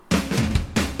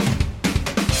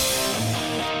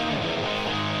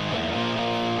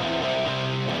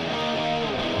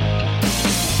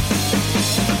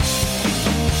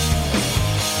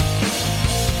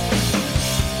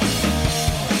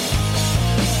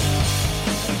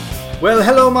Well,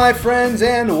 hello, my friends,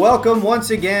 and welcome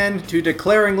once again to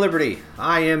Declaring Liberty.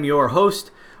 I am your host,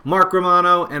 Mark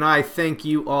Romano, and I thank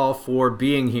you all for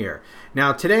being here.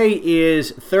 Now, today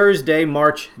is Thursday,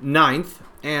 March 9th,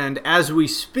 and as we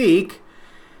speak,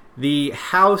 the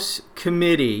House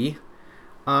Committee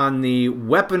on the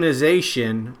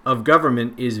Weaponization of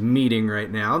Government is meeting right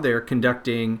now. They're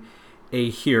conducting a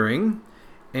hearing,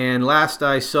 and last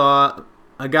I saw,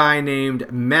 a guy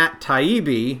named Matt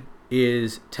Taibbi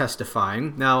is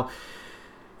testifying. Now,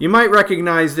 you might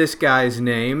recognize this guy's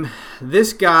name.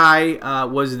 This guy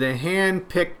was the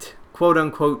hand-picked,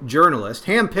 quote-unquote, journalist,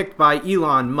 hand-picked by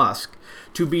Elon Musk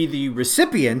to be the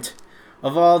recipient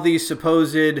of all these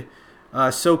supposed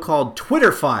so-called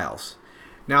Twitter files.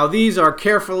 Now, these are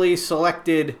carefully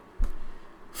selected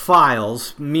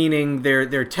files, meaning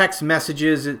they're text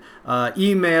messages,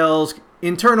 emails,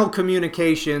 internal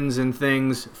communications, and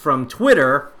things from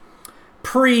Twitter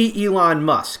pre-Elon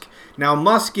Musk. Now,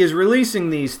 Musk is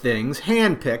releasing these things,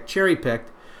 hand-picked,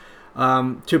 cherry-picked,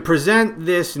 to present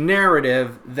this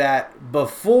narrative that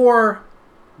before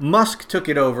Musk took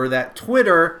it over, that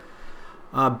Twitter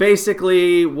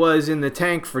basically was in the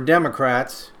tank for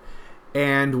Democrats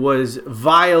and was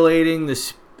violating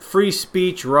the free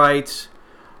speech rights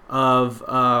of,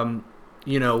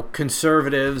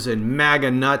 conservatives and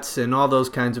MAGA nuts and all those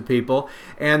kinds of people,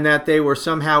 and that they were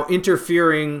somehow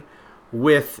interfering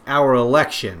with our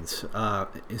elections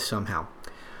somehow,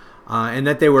 and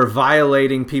that they were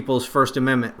violating people's First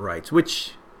Amendment rights,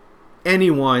 which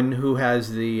anyone who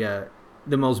has the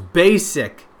most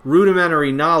basic,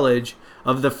 rudimentary knowledge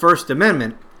of the First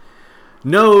Amendment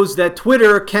knows that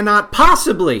Twitter cannot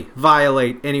possibly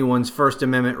violate anyone's First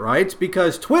Amendment rights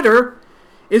because Twitter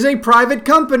is a private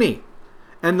company,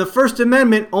 and the First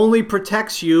Amendment only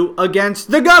protects you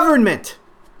against the government.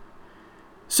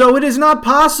 So it is not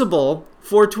possible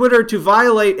for Twitter to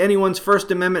violate anyone's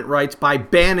First Amendment rights by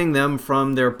banning them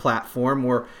from their platform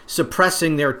or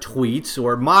suppressing their tweets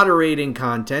or moderating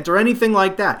content or anything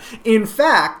like that. In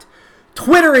fact,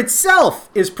 Twitter itself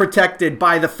is protected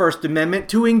by the First Amendment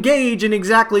to engage in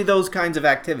exactly those kinds of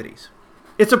activities.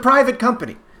 It's a private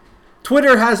company.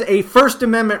 Twitter has a First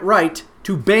Amendment right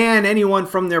to ban anyone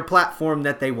from their platform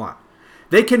that they want.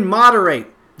 They can moderate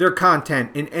their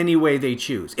content in any way they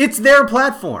choose. It's their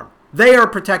platform. They are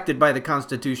protected by the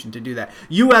Constitution to do that.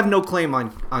 You have no claim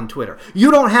on Twitter. You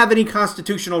don't have any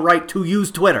constitutional right to use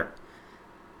Twitter.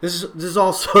 This is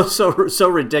all so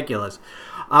ridiculous.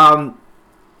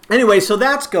 Anyway, so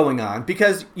that's going on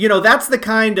because, that's the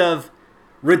kind of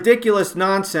ridiculous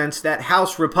nonsense that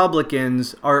House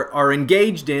Republicans are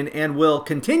engaged in and will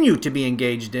continue to be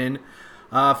engaged in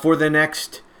for the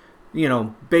next,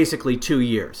 basically 2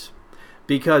 years.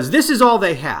 Because this is all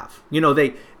they have.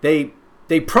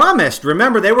 They promised,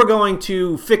 remember, they were going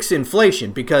to fix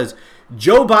inflation because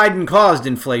Joe Biden caused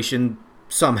inflation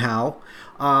somehow,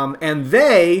 and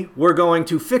they were going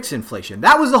to fix inflation.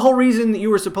 That was the whole reason that you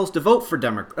were supposed to vote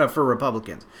for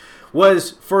Republicans,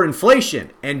 was for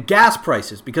inflation and gas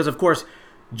prices, because, of course,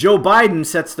 Joe Biden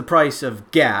sets the price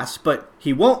of gas, but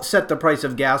he won't set the price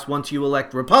of gas once you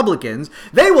elect Republicans.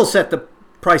 They will set the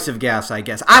price of gas, I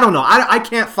guess. I don't know. I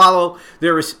can't follow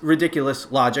their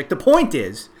ridiculous logic. The point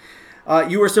is,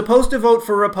 you were supposed to vote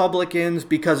for Republicans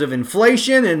because of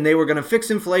inflation, and they were going to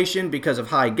fix inflation because of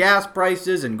high gas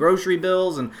prices and grocery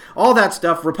bills and all that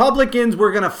stuff. Republicans were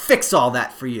going to fix all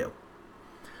that for you.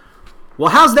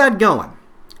 Well, how's that going?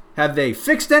 Have they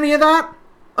fixed any of that?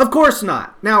 Of course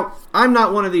not. Now, I'm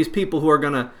not one of these people who are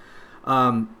going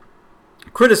to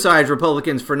criticize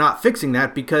Republicans for not fixing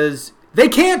that because they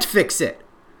can't fix it.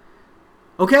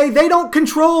 Okay, they don't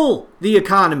control the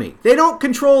economy. They don't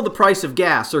control the price of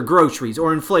gas or groceries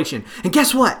or inflation. And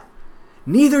guess what?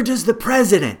 Neither does the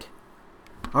president.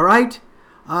 All right?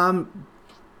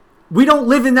 We don't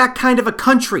live in that kind of a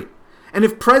country. And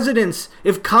if presidents,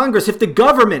 if Congress, if the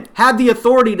government had the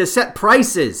authority to set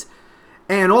prices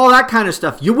and all that kind of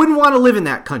stuff, you wouldn't want to live in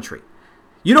that country.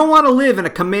 You don't want to live in a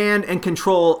command and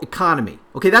control economy.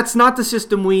 Okay, that's not the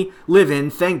system we live in,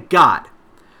 thank God.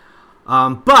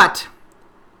 But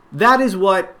that is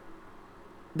what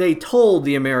they told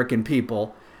the American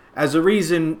people as a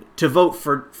reason to vote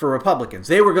for Republicans.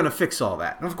 They were going to fix all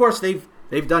that. And of course, they've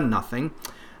done nothing.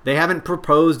 They haven't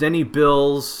proposed any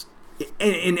bills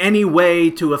in any way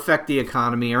to affect the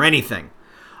economy or anything.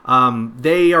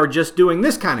 They are just doing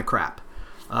this kind of crap.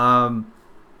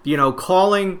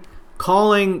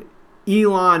 Calling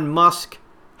Elon Musk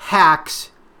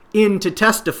hacks in to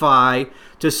testify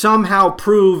to somehow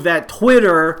prove that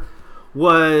Twitter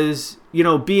was,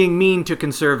 being mean to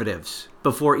conservatives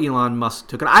before Elon Musk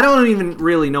took it. I don't even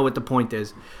really know what the point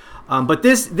is. But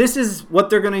this is what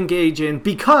they're going to engage in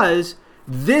because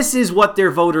this is what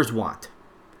their voters want.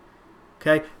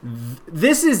 Okay?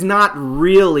 This is not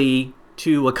really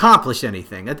to accomplish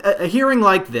anything. A hearing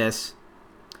like this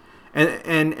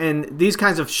and these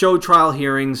kinds of show trial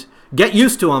hearings, get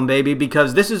used to them, baby,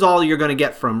 because this is all you're going to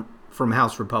get from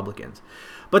House Republicans.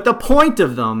 But the point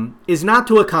of them is not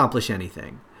to accomplish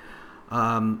anything.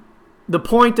 The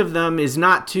point of them is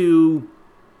not to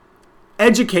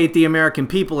educate the American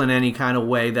people in any kind of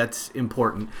way that's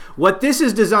important. What this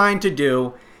is designed to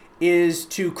do is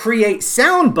to create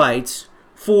sound bites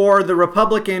for the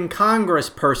Republican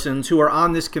congresspersons who are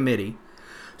on this committee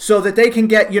so that they can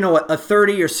get, a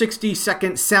 30 or 60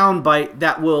 second sound bite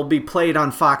that will be played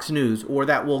on Fox News or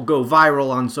that will go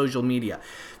viral on social media.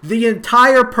 The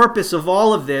entire purpose of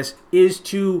all of this is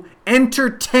to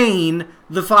entertain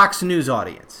the Fox News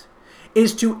audience,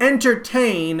 is to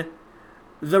entertain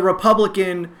the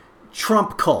Republican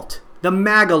Trump cult, the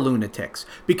MAGA lunatics,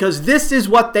 because this is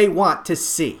what they want to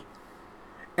see.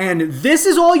 And this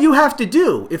is all you have to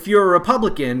do if you're a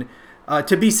Republican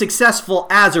to be successful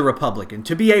as a Republican,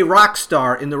 to be a rock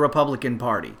star in the Republican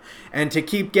Party, and to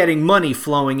keep getting money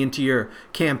flowing into your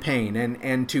campaign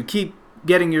and to keep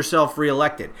getting yourself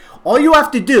reelected. All you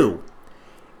have to do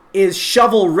is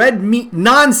shovel red meat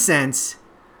nonsense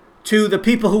to the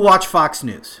people who watch Fox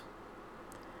News.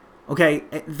 Okay,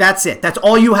 that's it. That's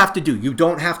all you have to do. You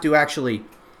don't have to actually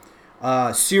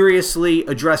seriously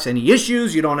address any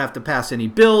issues. You don't have to pass any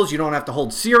bills. You don't have to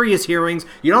hold serious hearings.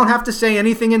 You don't have to say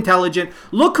anything intelligent.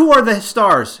 Look who are the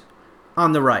stars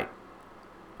on the right.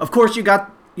 Of course, you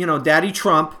got, Daddy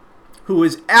Trump, who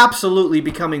is absolutely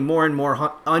becoming more and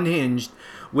more unhinged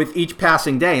with each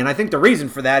passing day. And I think the reason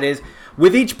for that is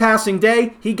with each passing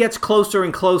day, he gets closer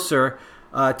and closer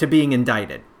to being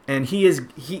indicted. And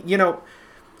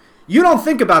you don't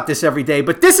think about this every day,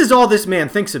 but this is all this man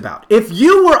thinks about. If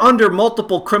you were under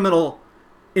multiple criminal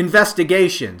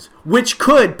investigations, which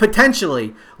could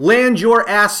potentially land your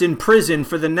ass in prison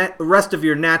for the rest of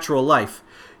your natural life,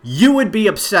 you would be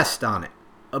obsessed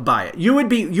by it. You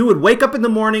would wake up in the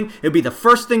morning, it'd be the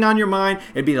first thing on your mind,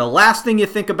 it'd be the last thing you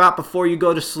think about before you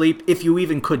go to sleep, if you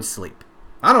even could sleep.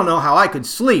 I don't know how I could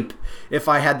sleep if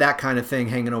I had that kind of thing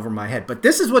hanging over my head, but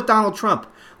this is what Donald Trump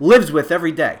lives with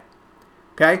every day.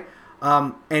 Okay?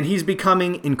 And he's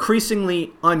becoming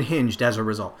increasingly unhinged as a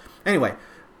result. Anyway,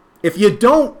 if you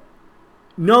don't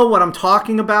know what I'm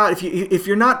talking about, if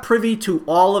you're not privy to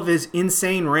all of his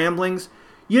insane ramblings,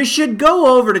 you should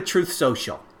go over to Truth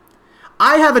Social.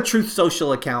 I have a Truth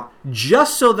Social account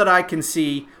just so that I can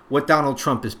see what Donald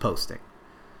Trump is posting.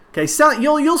 Okay, so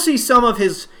you'll see some of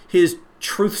his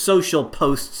Truth Social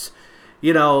posts,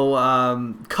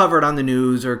 covered on the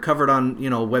news or covered on, a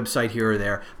website here or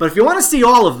there. But if you want to see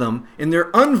all of them in their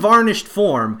unvarnished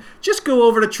form, just go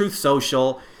over to Truth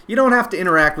Social. You don't have to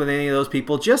interact with any of those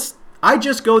people. I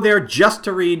just go there just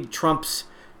to read Trump's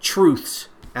truths,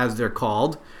 as they're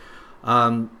called.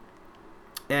 And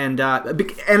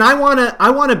I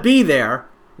want to be there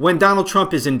when Donald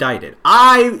Trump is indicted.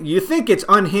 You think it's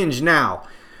unhinged now.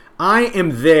 I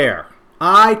am there.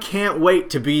 I can't wait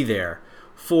to be there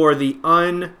for the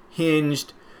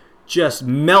unhinged just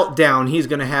meltdown he's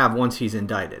going to have once he's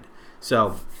indicted.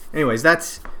 So, anyways,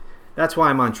 that's why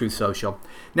I'm on Truth Social.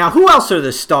 Now, who else are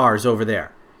the stars over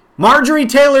there? Marjorie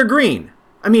Taylor Greene.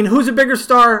 I mean, who's a bigger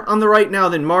star on the right now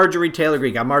than Marjorie Taylor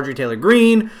Greene? Got Marjorie Taylor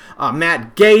Greene,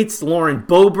 Matt Gaetz, Lauren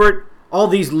Boebert, all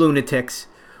these lunatics.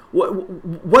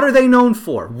 What are they known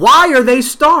for? Why are they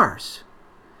stars?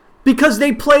 Because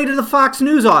they play to the Fox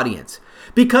News audience.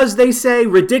 Because they say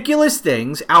ridiculous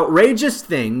things, outrageous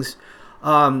things,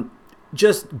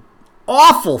 just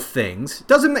awful things.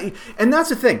 And that's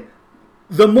the thing.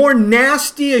 The more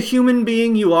nasty a human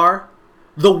being you are,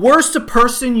 the worse a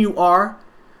person you are,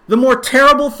 the more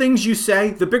terrible things you say,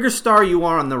 the bigger star you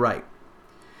are on the right.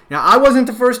 Now, I wasn't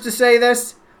the first to say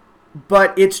this,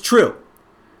 but it's true.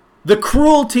 The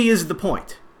cruelty is the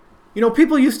point.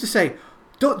 People used to say,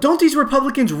 don't these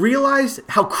Republicans realize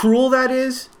how cruel that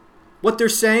is? What they're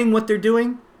saying, what they're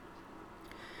doing?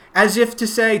 As if to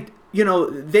say,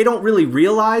 they don't really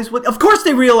realize what... Of course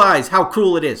they realize how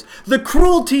cruel it is. The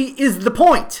cruelty is the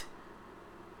point.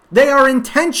 They are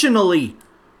intentionally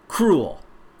cruel.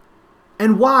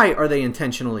 And why are they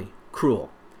intentionally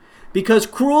cruel? Because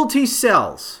cruelty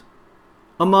sells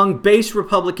among base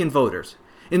Republican voters,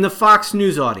 in the Fox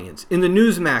News audience, in the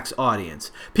Newsmax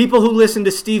audience, people who listen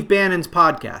to Steve Bannon's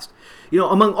podcast.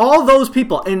 Among all those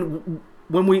people, and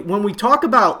when we talk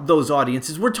about those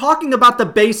audiences, we're talking about the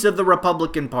base of the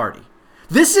Republican Party.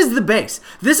 This is the base.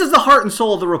 This is the heart and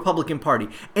soul of the Republican Party.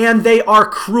 And they are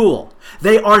cruel.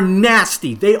 They are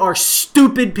nasty. They are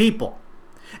stupid people.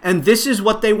 And this is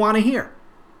what they want to hear.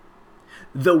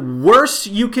 The worse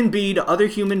you can be to other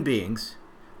human beings,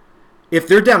 if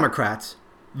they're Democrats,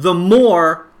 the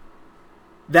more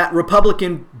that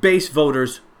Republican base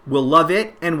voters will love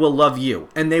it and will love you.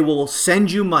 And they will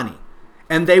send you money.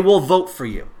 And they will vote for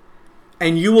you.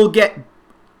 And you will get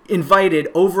invited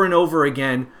over and over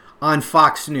again on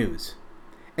Fox News.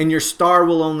 And your star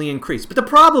will only increase. But the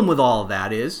problem with all of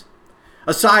that is,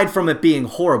 aside from it being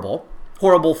horrible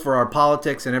for our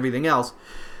politics and everything else,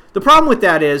 the problem with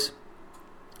that is,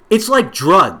 it's like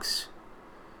drugs.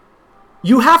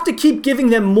 You have to keep giving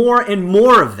them more and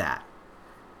more of that.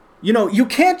 You know, you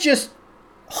can't just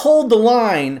hold the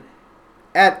line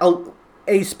at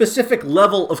a specific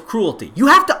level of cruelty. You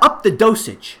have to up the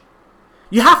dosage.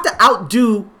 You have to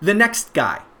outdo the next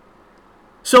guy.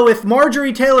 So if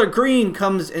Marjorie Taylor Greene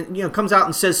comes out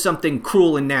and says something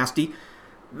cruel and nasty,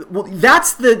 well,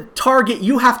 that's the target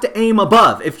you have to aim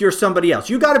above if you're somebody else.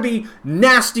 You got to be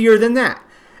nastier than that.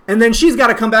 And then she's got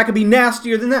to come back and be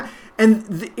nastier than that. And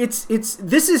this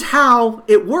is how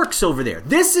it works over there.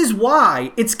 This is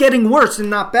why it's getting worse and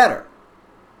not better.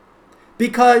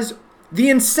 Because the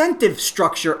incentive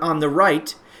structure on the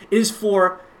right is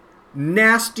for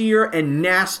nastier and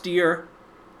nastier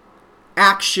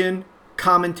action,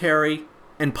 commentary,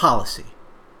 and policy.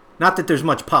 Not that there's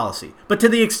much policy, but to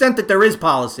the extent that there is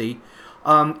policy,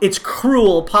 it's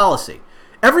cruel policy.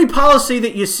 Every policy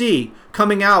that you see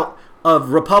coming out of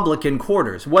Republican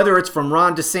quarters, whether it's from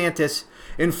Ron DeSantis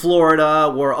in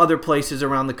Florida or other places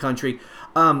around the country,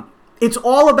 it's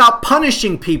all about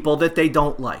punishing people that they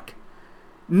don't like.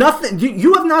 Nothing.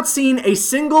 You have not seen a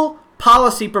single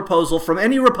policy proposal from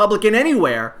any Republican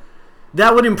anywhere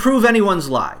that would improve anyone's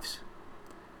lives.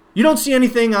 You don't see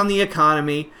anything on the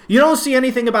economy. You don't see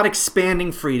anything about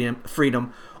expanding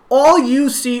freedom. All you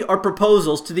see are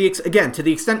proposals to the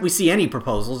extent we see any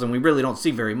proposals, and we really don't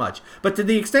see very much, but to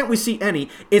the extent we see any,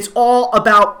 it's all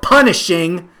about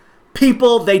punishing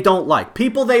people they don't like,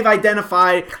 people they've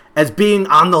identified as being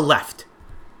on the left.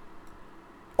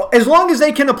 As long as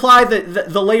they can apply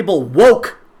the label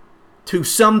woke to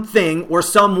something or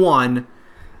someone,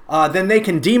 then they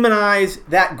can demonize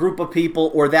that group of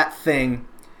people or that thing,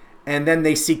 and then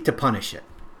they seek to punish it.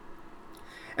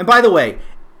 And by the way,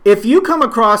 if you come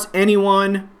across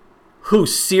anyone who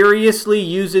seriously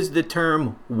uses the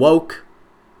term woke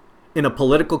in a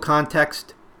political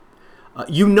context,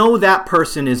 you know that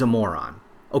person is a moron,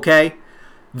 okay?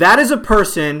 That is a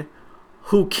person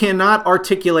who cannot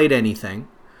articulate anything.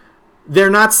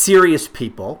 They're not serious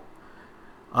people.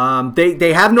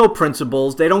 They have no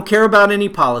principles. They don't care about any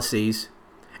policies.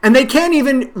 And they can't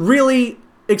even really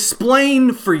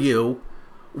explain for you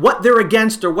what they're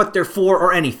against or what they're for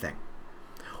or anything.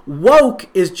 Woke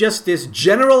is just this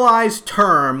generalized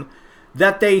term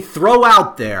that they throw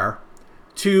out there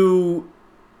to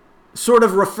sort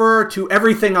of refer to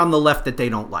everything on the left that they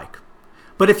don't like.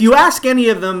 But if you ask any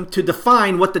of them to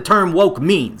define what the term woke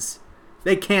means,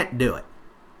 they can't do it.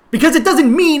 Because it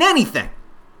doesn't mean anything.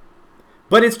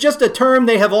 But it's just a term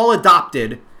they have all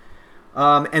adopted,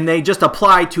 and they just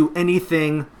apply to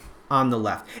anything on the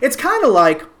left. It's kind of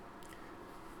like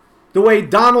the way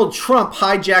Donald Trump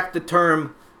hijacked the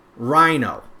term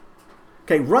rhino.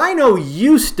 Okay, rhino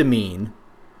used to mean,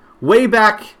 way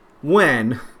back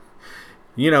when,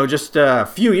 just a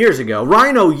few years ago,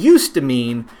 rhino used to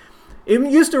mean, it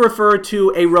used to refer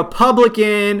to a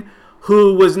Republican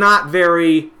who was not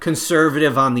very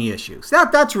conservative on the issues.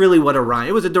 That's really what a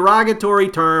rhino. It was a derogatory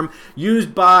term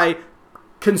used by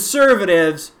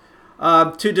conservatives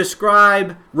to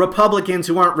describe Republicans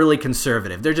who aren't really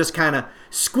conservative. They're just kind of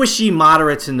squishy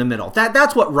moderates in the middle.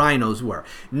 That's what rhinos were.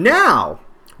 Now,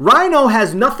 rhino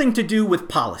has nothing to do with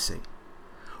policy.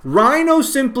 Rhino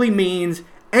simply means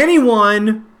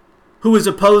anyone who is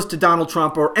opposed to Donald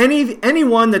Trump or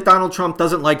anyone that Donald Trump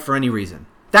doesn't like for any reason.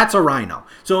 That's a rhino.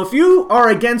 So if you are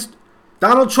against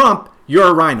Donald Trump, you're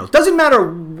a rhino. Doesn't matter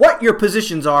what your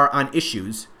positions are on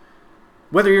issues,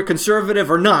 whether you're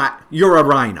conservative or not, you're a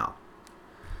rhino.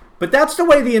 But that's the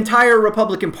way the entire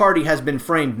Republican Party has been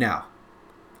framed now.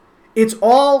 It's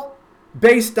all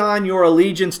based on your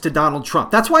allegiance to Donald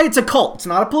Trump. That's why it's a cult. It's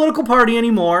not a political party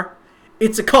anymore.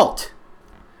 It's a cult.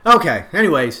 Okay,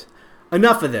 anyways,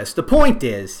 enough of this. The point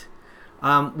is,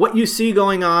 what you see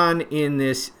going on in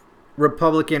this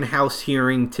Republican House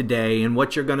hearing today and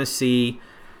what you're going to see,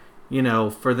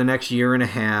 for the next year and a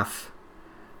half,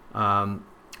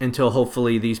 until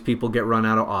hopefully these people get run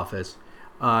out of office,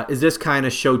 is this kind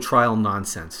of show trial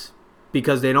nonsense,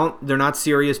 because they're not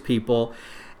serious people,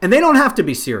 And they don't have to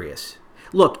be serious.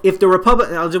 Look, if the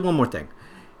Republican, I'll do one more thing.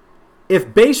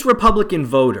 If base Republican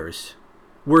voters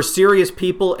were serious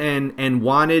people and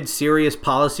wanted serious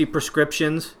policy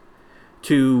prescriptions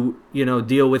to,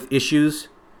 deal with issues,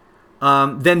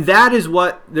 then that is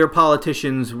what their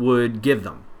politicians would give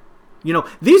them.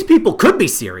 These people could be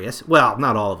serious. Well,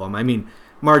 not all of them. I mean,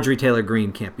 Marjorie Taylor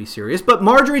Greene can't be serious, but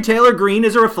Marjorie Taylor Greene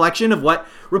is a reflection of what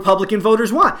Republican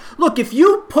voters want. Look, if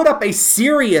you put up a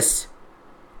serious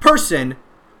person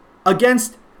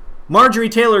against Marjorie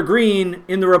Taylor Greene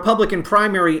in the Republican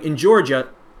primary in Georgia,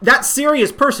 that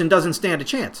serious person doesn't stand a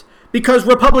chance because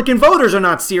Republican voters are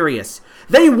not serious.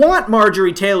 They want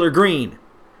Marjorie Taylor Greene.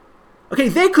 Okay,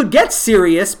 they could get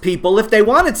serious people if they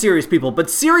wanted serious people, but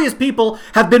serious people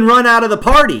have been run out of the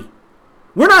party.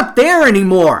 We're not there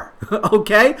anymore,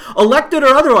 okay? Elected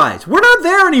or otherwise. We're not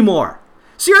there anymore.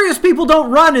 Serious people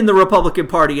don't run in the Republican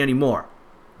Party anymore.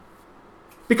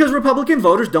 Because Republican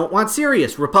voters don't want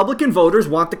serious. Republican voters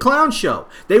want the clown show.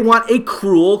 They want a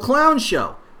cruel clown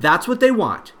show. That's what they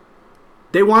want.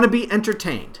 They want to be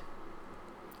entertained.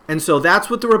 And so that's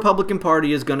what the Republican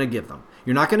Party is going to give them.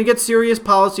 You're not going to get serious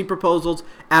policy proposals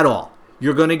at all.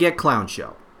 You're going to get clown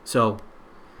show. So,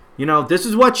 this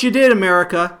is what you did,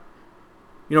 America.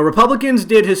 Republicans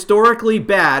did historically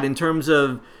bad in terms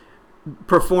of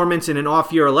performance in an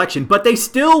off-year election, but they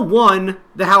still won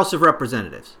the House of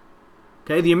Representatives.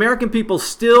 Okay, the American people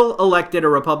still elected a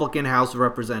Republican House of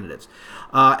Representatives.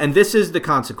 And this is the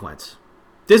consequence.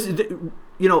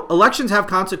 Elections have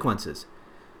consequences.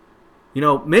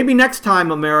 Maybe next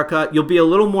time, America, you'll be a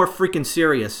little more freaking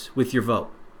serious with your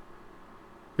vote.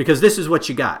 Because this is what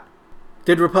you got.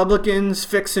 Did Republicans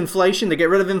fix inflation? They get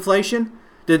rid of inflation?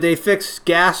 Did they fix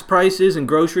gas prices and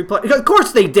grocery prices? Of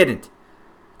course they didn't.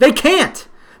 They can't.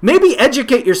 Maybe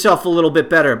educate yourself a little bit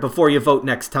better before you vote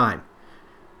next time.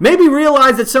 Maybe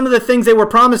realize that some of the things they were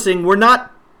promising were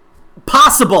not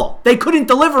possible. They couldn't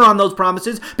deliver on those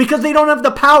promises because they don't have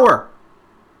the power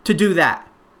to do that.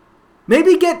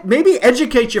 Maybe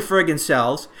educate your friggin'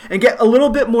 selves and get a little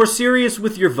bit more serious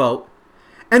with your vote,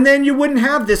 and then you wouldn't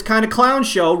have this kind of clown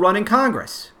show running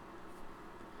Congress.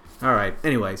 All right,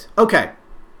 anyways. Okay.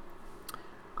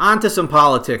 On to some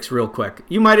politics real quick.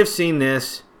 You might have seen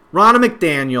this. Ronna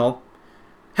McDaniel,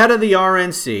 head of the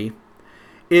RNC,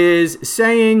 is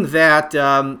saying that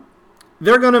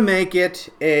they're going to make it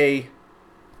a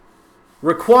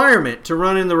requirement to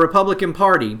run in the Republican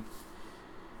Party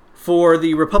for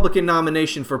the Republican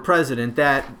nomination for president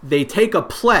that they take a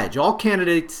pledge. All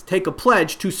candidates take a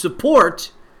pledge to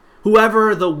support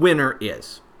whoever the winner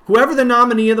is. Whoever the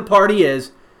nominee of the party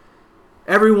is,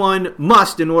 everyone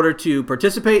must, in order to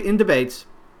participate in debates,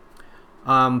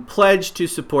 pledge to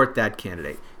support that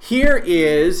candidate. Here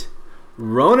is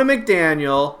Ronna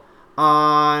McDaniel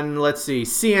on,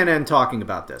 CNN talking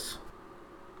about this.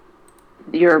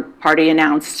 Your party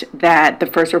announced that the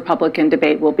first Republican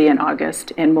debate will be in August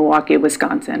in Milwaukee,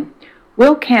 Wisconsin.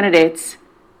 Will candidates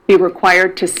be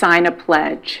required to sign a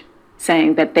pledge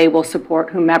saying that they will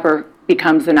support whomever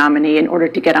becomes the nominee in order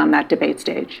to get on that debate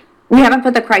stage? We haven't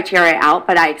put the criteria out,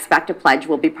 but I expect a pledge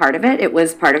will be part of it. It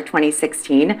was part of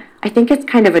 2016. I think it's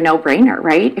kind of a no-brainer,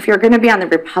 right? If you're going to be on the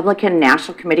Republican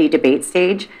National Committee debate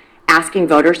stage asking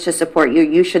voters to support you,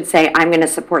 you should say, I'm going to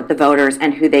support the voters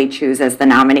and who they choose as the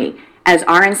nominee. As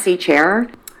RNC chair,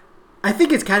 I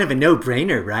think it's kind of a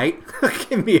no-brainer, right?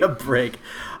 Give me a break.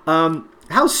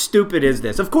 How stupid is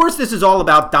this? Of course, this is all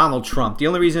about Donald Trump. The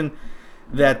only reason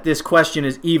that this question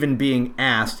is even being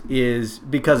asked is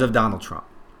because of Donald Trump.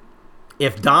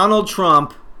 If Donald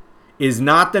Trump is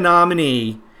not the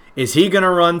nominee, is he going to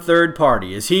run third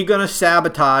party? Is he going to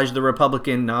sabotage the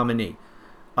Republican nominee?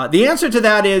 The answer to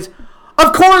that is,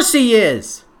 of course he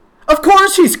is. Of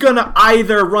course he's going to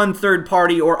either run third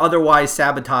party or otherwise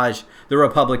sabotage the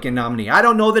Republican nominee. I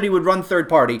don't know that he would run third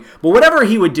party, but whatever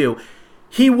he would do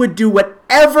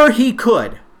whatever he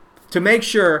could to make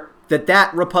sure that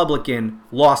that Republican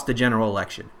lost the general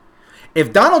election.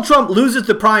 If Donald Trump loses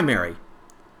the primary,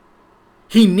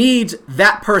 he needs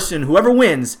that person, whoever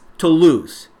wins, to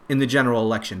lose in the general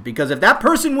election. Because if that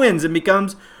person wins and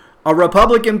becomes a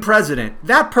Republican president,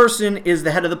 that person is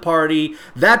the head of the party.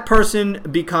 That person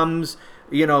becomes,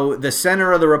 the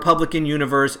center of the Republican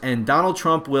universe, and Donald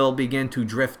Trump will begin to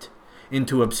drift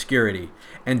into obscurity.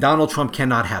 And Donald Trump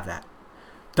cannot have that.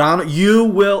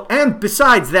 And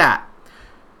besides that,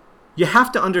 you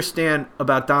have to understand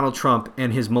about Donald Trump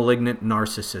and his malignant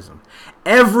narcissism.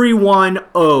 Everyone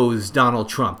owes Donald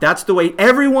Trump. That's the way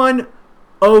everyone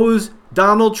owes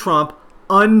Donald Trump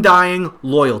undying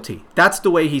loyalty. That's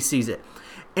the way he sees it.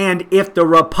 And if the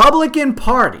Republican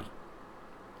Party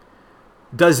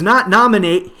does not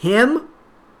nominate him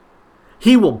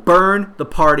he will burn the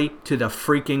party to the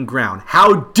freaking ground.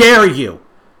 How dare you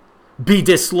be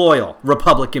disloyal,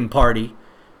 Republican Party?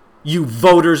 You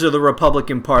voters of the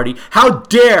Republican Party. How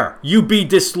dare you be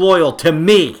disloyal to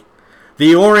me,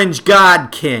 the Orange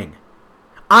God King?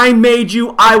 I made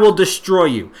you, I will destroy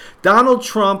you. Donald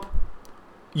Trump,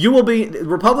 the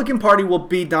Republican Party will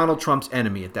be Donald Trump's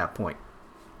enemy at that point.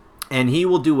 And he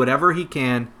will do whatever he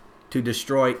can to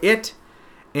destroy it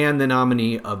and the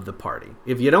nominee of the party.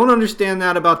 If you don't understand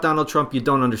that about Donald Trump, you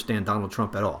don't understand Donald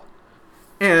Trump at all.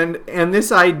 And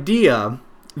this idea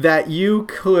that you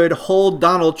could hold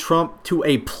Donald Trump to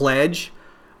a pledge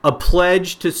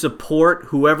to support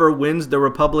whoever wins the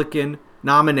Republican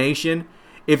nomination,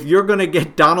 if you're going to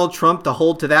get Donald Trump to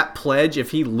hold to that pledge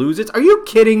if he loses, are you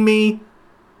kidding me?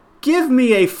 Give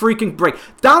me a freaking break.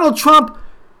 Donald Trump,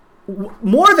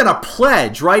 more than a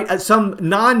pledge, right? Some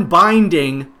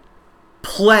non-binding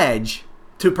pledge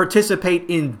to participate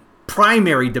in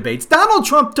primary debates. Donald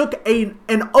Trump took an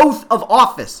oath of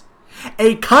office,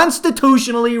 a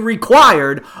constitutionally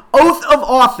required oath of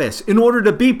office in order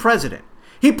to be president.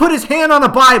 He put his hand on a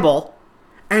Bible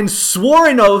and swore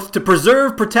an oath to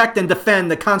preserve, protect, and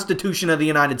defend the Constitution of the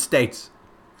United States.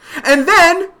 And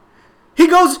then he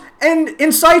goes and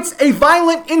incites a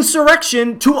violent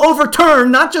insurrection to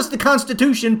overturn not just the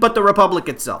Constitution, but the Republic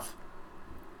itself.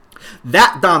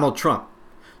 That Donald Trump.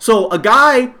 So a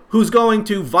guy who's going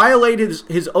to violate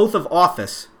his oath of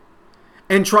office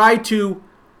and try to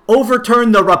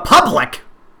overturn the Republic,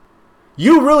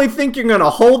 you really think you're going to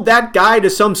hold that guy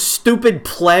to some stupid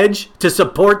pledge to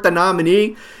support the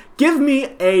nominee? Give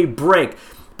me a break.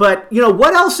 But,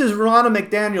 what else is Ronna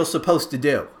McDaniel supposed to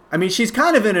do? I mean, she's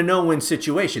kind of in a no-win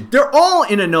situation. They're all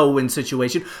in a no-win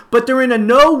situation, but they're in a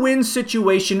no-win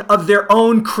situation of their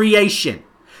own creation.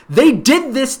 They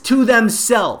did this to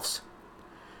themselves.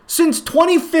 Since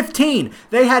 2015,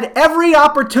 they had every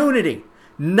opportunity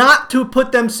not to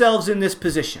put themselves in this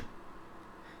position.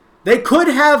 They could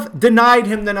have denied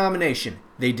him the nomination.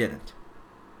 They didn't.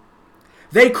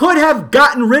 They could have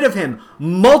gotten rid of him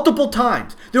multiple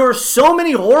times. There are so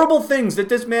many horrible things that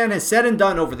this man has said and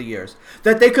done over the years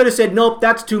that they could have said, nope,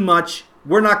 that's too much.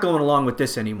 We're not going along with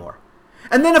this anymore.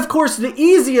 And then, of course, the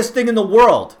easiest thing in the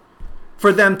world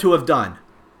for them to have done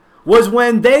was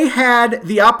when they had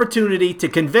the opportunity to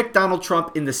convict Donald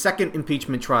Trump in the second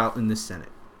impeachment trial in the Senate.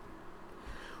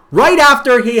 Right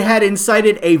after he had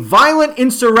incited a violent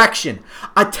insurrection,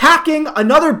 attacking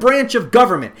another branch of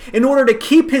government in order to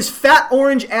keep his fat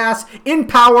orange ass in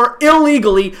power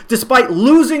illegally despite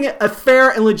losing a fair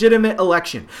and legitimate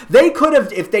election. They could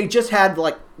have, if they just had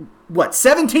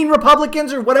 17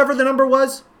 Republicans or whatever the number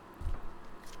was,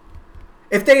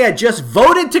 if they had just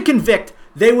voted to convict,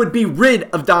 they would be rid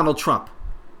of Donald Trump.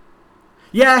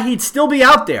 Yeah, he'd still be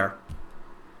out there,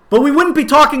 but we wouldn't be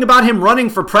talking about him running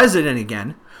for president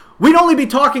again. We'd only be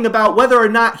talking about whether or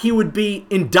not he would be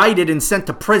indicted and sent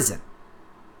to prison.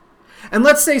 And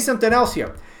let's say something else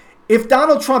here. If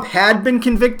Donald Trump had been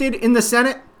convicted in the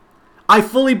Senate, I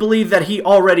fully believe that he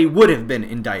already would have been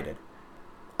indicted.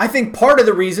 I think part of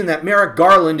the reason that Merrick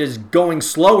Garland is going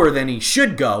slower than he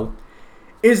should go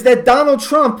is that Donald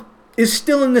Trump is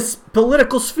still in this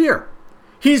political sphere.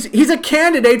 He's a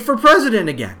candidate for president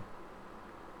again.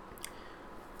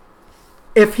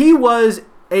 If he was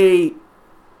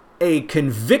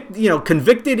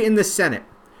convicted in the Senate,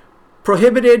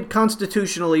 prohibited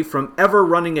constitutionally from ever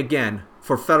running again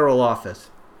for federal office,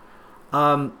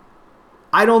 I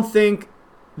don't think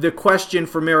the question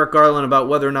for Merrick Garland about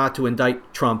whether or not to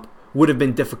indict Trump would have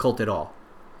been difficult at all.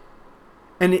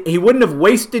 And he wouldn't have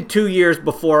wasted 2 years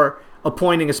before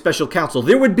appointing a special counsel.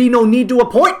 There would be no need to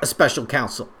appoint a special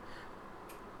counsel.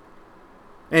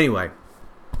 Anyway,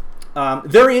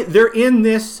 they're in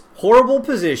this horrible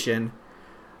position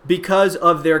because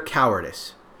of their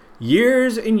cowardice.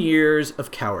 Years and years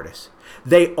of cowardice.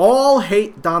 They all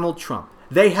hate Donald Trump.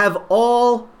 They have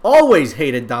always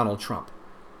hated Donald Trump.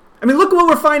 I mean, look what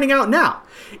we're finding out now.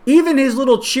 Even his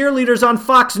little cheerleaders on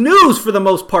Fox News, for the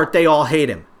most part, they all hate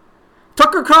him.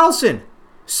 Tucker Carlson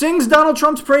sings Donald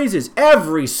Trump's praises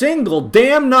every single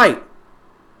damn night.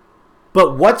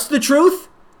 But what's the truth?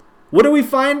 What do we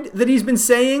find that he's been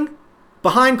saying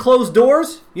behind closed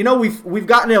doors? We've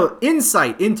gotten an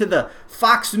insight into the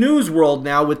Fox News world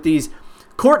now with these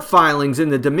court filings in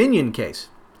the Dominion case.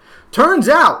 Turns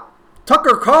out,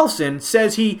 Tucker Carlson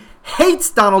says he hates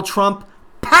Donald Trump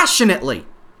passionately.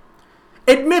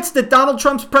 Admits that Donald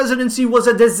Trump's presidency was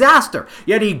a disaster.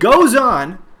 Yet he goes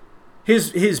on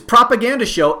his propaganda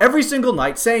show every single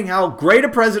night saying how great a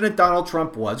president Donald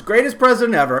Trump was. Greatest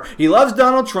president ever. He loves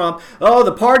Donald Trump. Oh,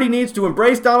 the party needs to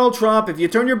embrace Donald Trump. If you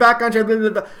turn your back on Trump, blah, blah,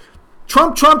 blah.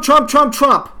 Trump, Trump, Trump, Trump,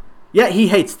 Trump. Yet he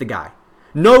hates the guy.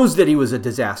 Knows that he was a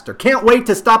disaster. Can't wait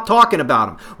to stop talking about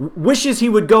him. Wishes he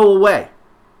would go away.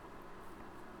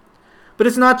 But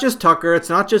it's not just Tucker. It's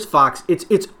not just Fox.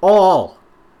 It's all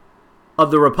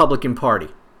of the Republican Party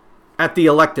at the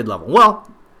elected level.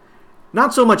 Well,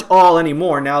 not so much all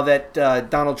anymore now that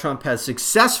Donald Trump has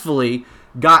successfully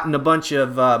gotten a bunch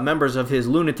of members of his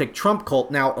lunatic Trump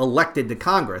cult now elected to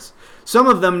Congress. Some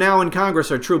of them now in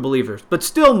Congress are true believers, but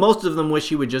still most of them wish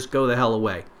he would just go the hell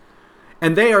away.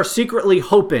 And they are secretly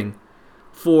hoping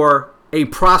for a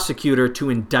prosecutor to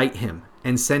indict him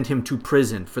and send him to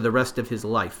prison for the rest of his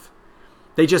life.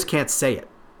 They just can't say it,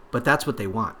 but that's what they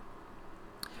want.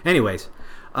 Anyways,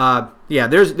 there's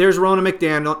Ronna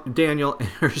McDaniel and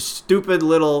her stupid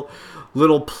little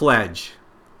pledge.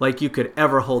 Like you could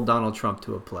ever hold Donald Trump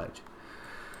to a pledge.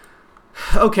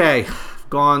 Okay,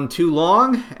 gone too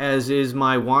long, as is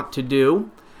my wont to do.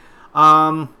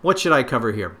 What should I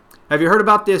cover here? Have you heard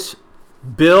about this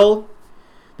bill,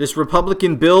 this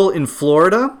Republican bill in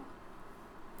Florida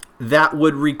that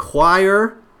would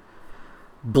require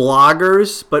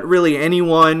bloggers, but really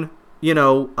anyone,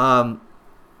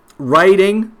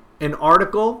 writing an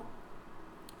article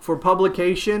for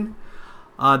publication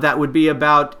that would be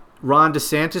about Ron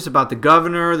DeSantis, about the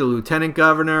governor, the lieutenant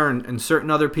governor, and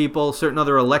certain other people, certain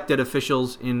other elected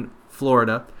officials in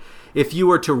Florida. If you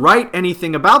were to write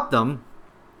anything about them,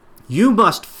 you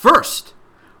must first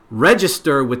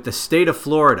register with the state of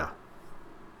Florida.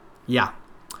 Yeah.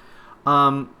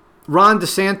 Ron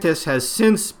DeSantis has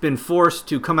since been forced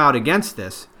to come out against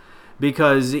this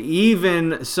because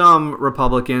even some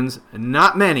Republicans,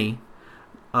 not many,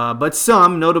 but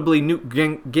some, notably Newt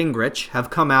Gingrich, have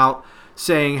come out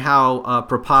saying how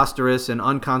preposterous and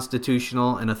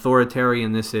unconstitutional and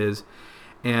authoritarian this is.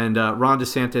 And Ron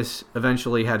DeSantis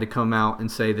eventually had to come out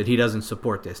and say that he doesn't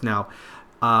support this. Now,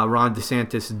 Ron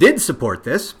DeSantis did support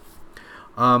this.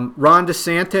 Ron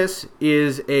DeSantis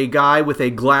is a guy with a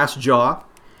glass jaw.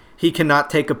 He cannot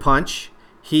take a punch.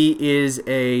 He is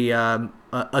a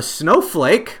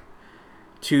snowflake,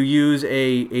 to use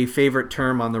a favorite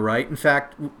term on the right. In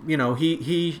fact,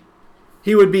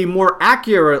 he would be more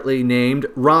accurately named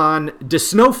Ron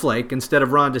DeSnowflake instead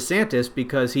of Ron DeSantis,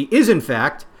 because he is, in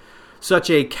fact,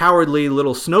 such a cowardly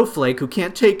little snowflake who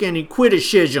can't take any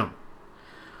criticism.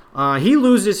 He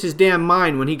loses his damn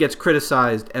mind when he gets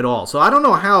criticized at all. So I don't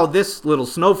know how this little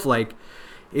snowflake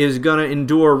is going to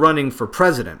endure running for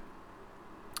president.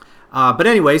 But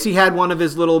anyways, he had one of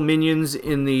his little minions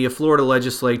in the Florida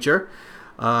legislature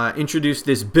introduced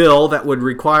this bill that would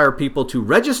require people to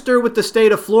register with the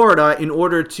state of Florida in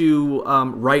order to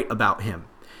write about him.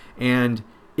 And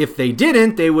if they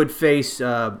didn't, they would face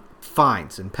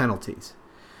fines and penalties.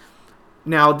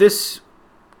 Now, this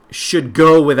should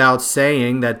go without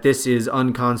saying that this is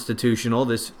unconstitutional.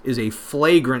 This is a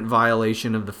flagrant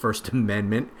violation of the First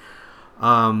Amendment.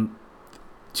 What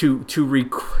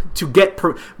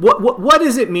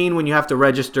does it mean when you have to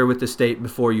register with the state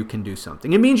before you can do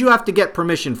something? It means you have to get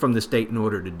permission from the state in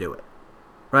order to do it,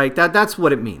 right? That's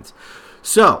what it means.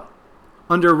 So,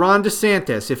 under Ron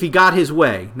DeSantis, if he got his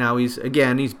way, now he's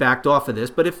backed off of this,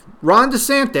 but if Ron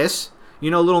DeSantis,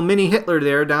 little mini Hitler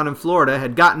there down in Florida,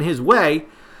 had gotten his way,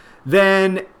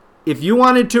 then if you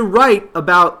wanted to write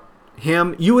about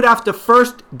him, you would have to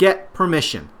first get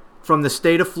permission from the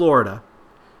state of Florida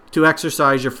to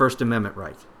exercise your First Amendment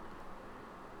right.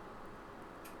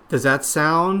 Does that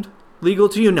sound legal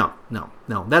to you? No,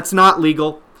 that's not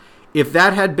legal. If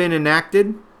that had been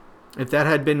enacted, if that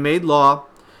had been made law,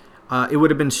 it would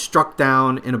have been struck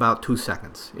down in about 2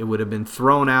 seconds. It would have been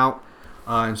thrown out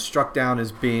and struck down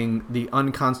as being the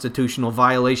unconstitutional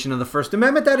violation of the First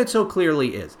Amendment that it so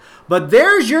clearly is. But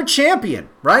there's your champion,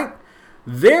 right?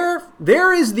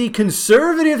 There is the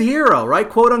conservative hero, right?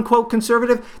 Quote unquote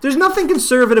conservative. There's nothing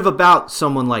conservative about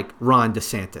someone like Ron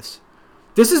DeSantis.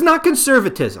 This is not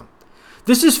conservatism.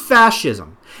 This is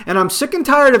fascism. And I'm sick and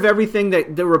tired of everything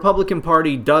that the Republican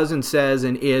Party does and says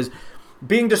and is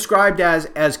being described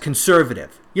as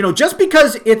conservative. Just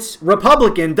because it's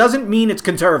Republican doesn't mean it's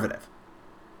conservative.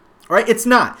 All right? It's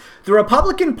not. The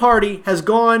Republican Party has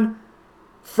gone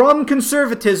from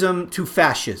conservatism to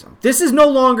fascism. This is no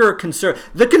longer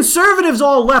the conservatives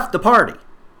all left the party.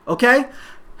 Okay?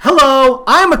 Hello,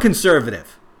 I'm a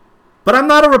conservative. But I'm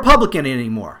not a Republican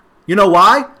anymore. You know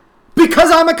why?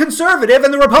 Because I'm a conservative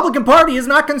and the Republican Party is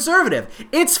not conservative.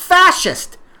 It's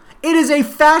fascist. It is a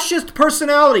fascist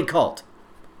personality cult.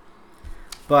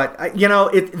 But,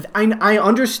 I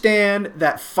understand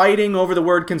that fighting over the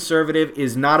word conservative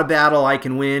is not a battle I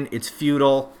can win. It's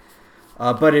futile.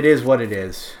 But it is what it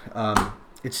is.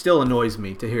 It still annoys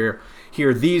me to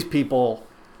hear these people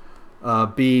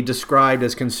be described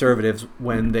as conservatives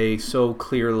when they so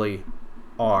clearly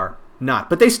are not.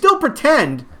 But they still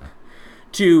pretend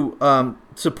to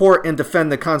support and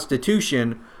defend the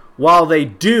Constitution while they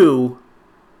do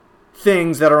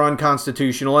things that are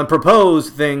unconstitutional and propose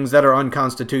things that are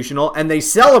unconstitutional, and they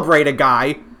celebrate a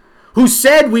guy who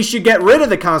said we should get rid of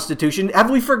the Constitution.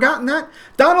 Have we forgotten that?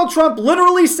 Donald Trump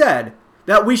literally said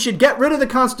that we should get rid of the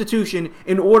Constitution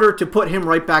in order to put him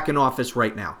right back in office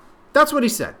right now. That's what he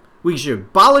said. We should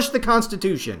abolish the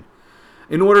Constitution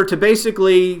in order to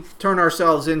basically turn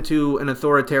ourselves into an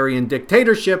authoritarian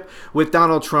dictatorship with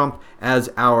Donald Trump as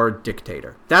our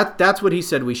dictator. That's what he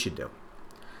said we should do.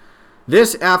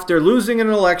 This after losing an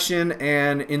election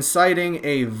and inciting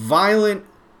a violent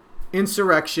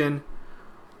insurrection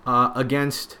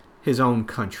against his own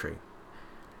country.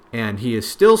 And he is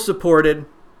still supported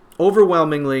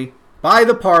overwhelmingly by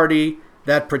the party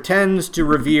that pretends to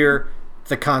revere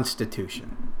the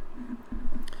Constitution.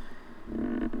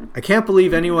 I can't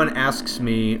believe anyone asks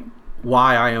me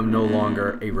why I am no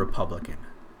longer a Republican.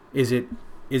 Is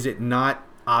it not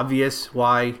obvious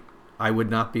why I would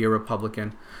not be a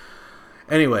Republican?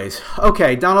 Anyways,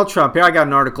 okay, Donald Trump. Here, I got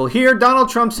an article here. Donald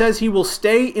Trump says he will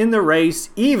stay in the race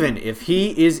even if he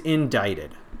is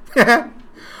indicted.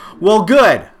 Well,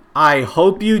 good. I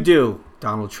hope you do,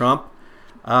 Donald Trump.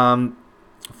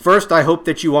 First, I hope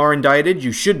that you are indicted.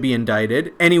 You should be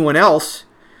indicted. Anyone else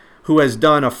who has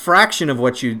done a fraction of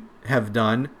what you have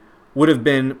done would have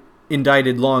been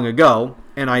indicted long ago,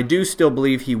 and I do still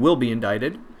believe he will be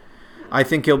indicted. I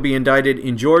think he'll be indicted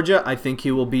in Georgia. I think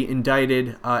he will be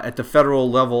indicted at the federal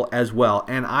level as well.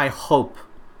 And I hope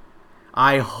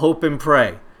and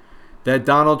pray that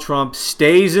Donald Trump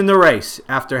stays in the race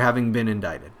after having been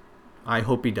indicted. I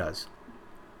hope he does.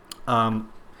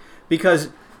 Because,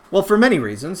 well, for many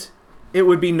reasons, it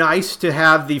would be nice to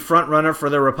have the front runner for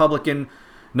the Republican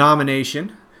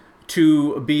nomination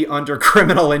to be under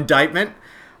criminal indictment.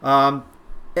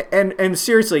 And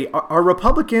seriously, are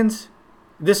Republicans...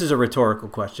 This is a rhetorical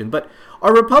question, but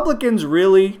are Republicans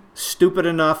really stupid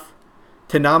enough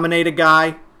to nominate a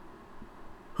guy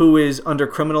who is under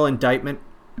criminal indictment?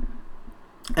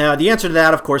 The answer to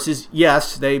that, of course, is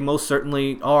yes. They most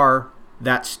certainly are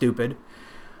that stupid.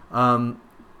 Yeah,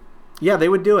 they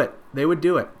would do it. They would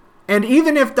do it. And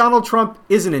even if Donald Trump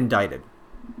isn't indicted,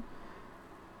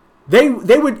 they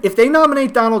would, if they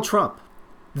nominate Donald Trump,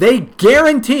 they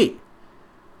guarantee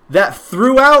that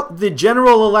throughout the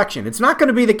general election, it's not going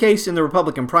to be the case in the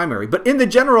Republican primary, but in the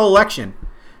general election,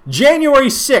 January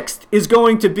 6th is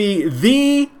going to be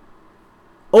the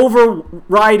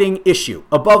overriding issue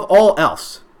above all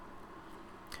else.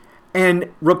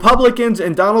 And Republicans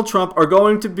and Donald Trump are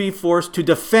going to be forced to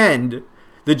defend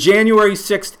the January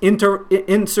 6th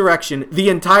insurrection the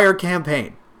entire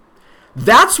campaign.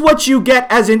 That's what you get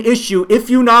as an issue if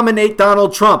you nominate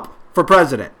Donald Trump for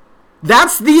president.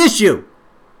 That's the issue.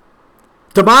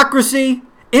 Democracy,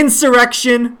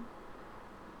 insurrection,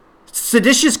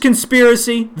 seditious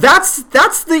conspiracy. That's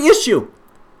the issue.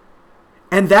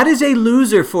 And that is a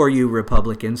loser for you,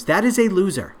 Republicans. That is a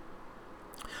loser.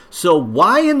 So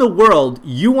why in the world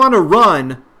you want to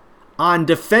run on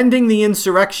defending the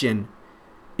insurrection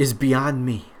is beyond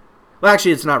me. Well,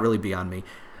 actually, it's not really beyond me.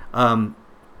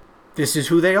 This is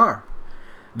who they are.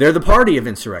 They're the party of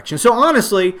insurrection. So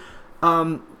honestly,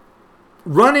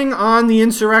 running on the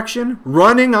insurrection,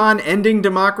 running on ending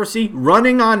democracy,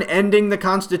 running on ending the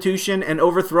Constitution and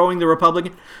overthrowing the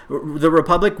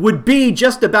republic would be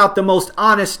just about the most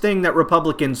honest thing that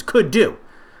Republicans could do.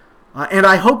 And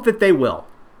I hope that they will.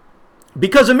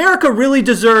 Because America really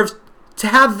deserves to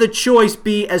have the choice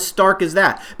be as stark as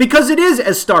that. Because it is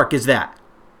as stark as that.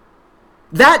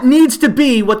 That needs to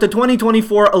be what the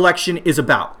 2024 election is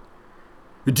about.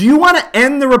 Do you want to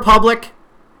end the republic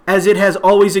as it has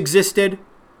always existed?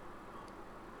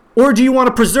 Or do you want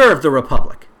to preserve the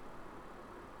republic?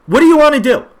 What do you want to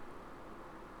do?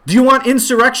 Do you want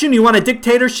insurrection? Do you want a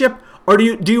dictatorship? Or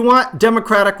do you want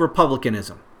democratic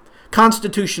republicanism?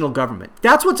 Constitutional government.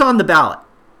 That's what's on the ballot.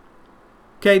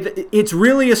 Okay, it's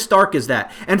really as stark as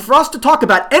that. And for us to talk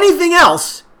about anything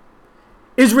else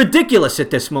is ridiculous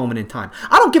at this moment in time.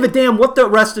 I don't give a damn what the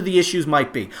rest of the issues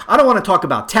might be. I don't want to talk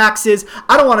about taxes.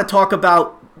 I don't want to talk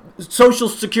about Social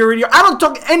Security. I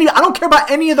don't care about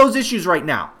any of those issues right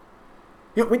now.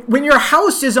 When your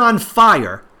house is on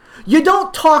fire, you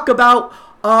don't talk about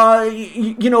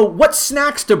what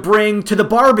snacks to bring to the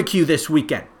barbecue this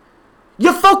weekend.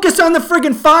 You focus on the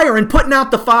friggin' fire and putting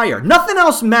out the fire. Nothing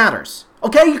else matters.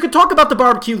 Okay, you can talk about the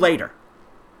barbecue later.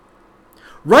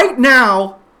 Right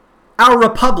now, our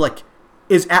republic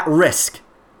is at risk.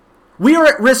 We are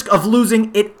at risk of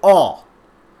losing it all.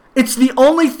 It's the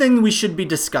only thing we should be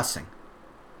discussing.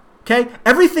 Okay?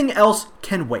 Everything else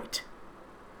can wait.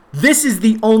 This is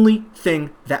the only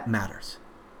thing that matters.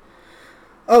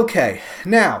 Okay,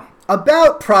 now,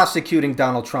 about prosecuting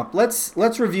Donald Trump,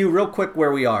 let's review real quick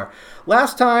where we are.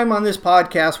 Last time on this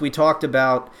podcast, we talked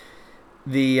about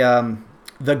the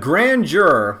grand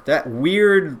juror, that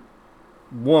weird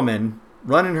woman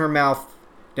running her mouth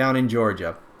down in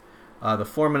Georgia, the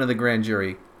foreman of the grand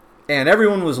jury, and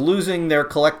everyone was losing their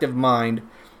collective mind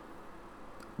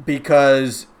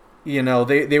because,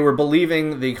 they were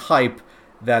believing the hype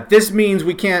that this means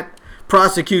we can't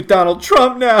prosecute Donald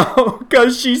Trump now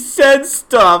because she said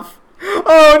stuff.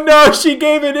 Oh no, she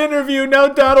gave an interview. Now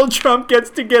Donald Trump gets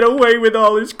to get away with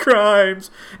all his crimes.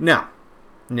 Now,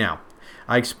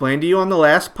 I explained to you on the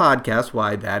last podcast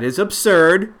why that is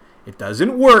absurd. It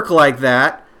doesn't work like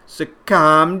that. So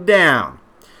calm down.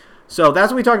 So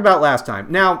that's what we talked about last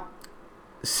time. Now,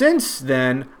 since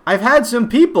then, I've had some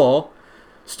people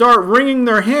start wringing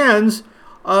their hands,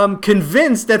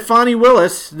 convinced that Fani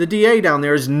Willis, the DA down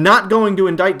there, is not going to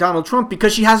indict Donald Trump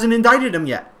because she hasn't indicted him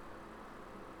yet.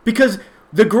 Because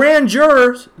the grand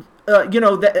jurors,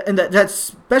 that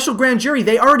special grand jury,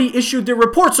 they already issued their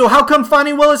report. So how come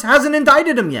Fani Willis hasn't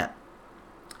indicted him yet?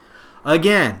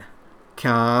 Again,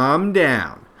 calm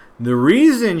down. The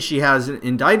reason she hasn't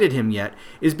indicted him yet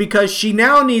is because she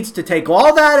now needs to take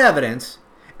all that evidence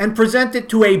and present it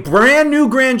to a brand new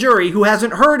grand jury who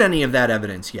hasn't heard any of that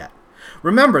evidence yet.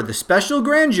 Remember, the special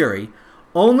grand jury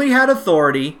only had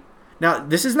authority. Now,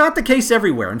 this is not the case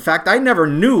everywhere. In fact, I never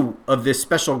knew of this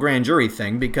special grand jury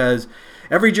thing because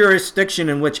every jurisdiction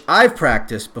in which I've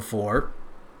practiced before,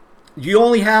 you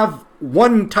only have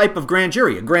one type of grand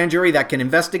jury, a grand jury that can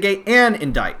investigate and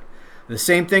indict. The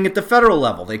same thing at the federal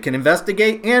level. They can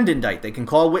investigate and indict. They can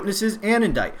call witnesses and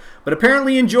indict. But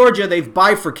apparently in Georgia, they've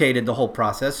bifurcated the whole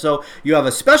process. So you have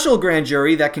a special grand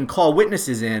jury that can call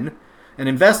witnesses in and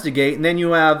investigate, and then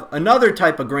you have another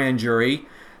type of grand jury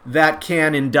that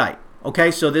can indict.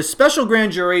 Okay, so this special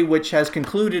grand jury, which has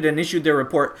concluded and issued their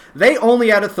report, they only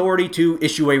had authority to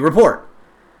issue a report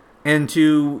and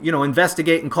to,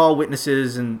 investigate and call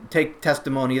witnesses and take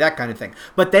testimony, that kind of thing.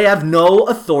 But they have no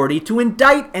authority to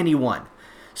indict anyone.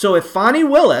 So if Fani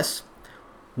Willis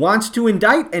wants to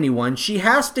indict anyone, she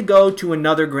has to go to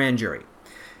another grand jury.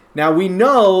 Now, we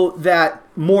know that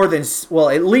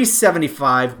at least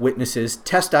 75 witnesses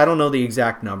I don't know the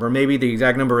exact number. Maybe the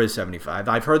exact number is 75.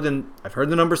 I've heard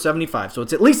the number 75. So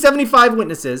it's at least 75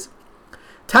 witnesses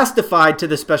testified to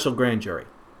the special grand jury.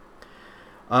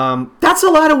 That's a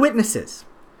lot of witnesses.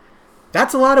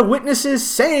 That's a lot of witnesses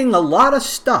saying a lot of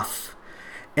stuff.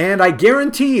 And I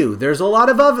guarantee you there's a lot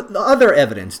of other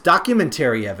evidence,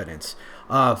 documentary evidence,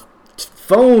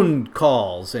 phone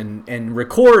calls and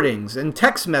recordings and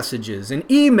text messages and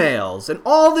emails and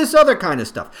all this other kind of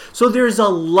stuff. So there's a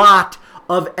lot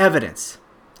of evidence.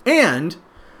 And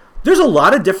there's a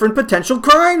lot of different potential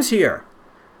crimes here.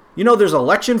 There's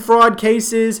election fraud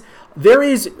cases. There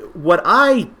is what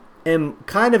I am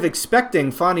kind of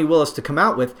expecting Fani Willis to come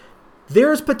out with.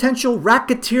 There's potential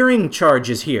racketeering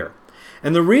charges here.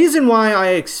 And the reason why I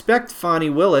expect Fani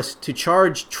Willis to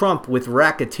charge Trump with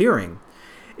racketeering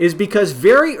is because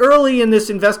very early in this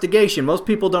investigation, most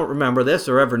people don't remember this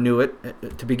or ever knew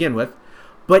it to begin with,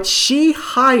 but she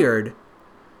hired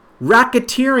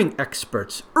racketeering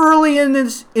experts early in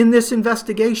this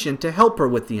investigation to help her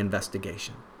with the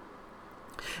investigation.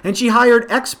 And she hired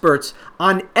experts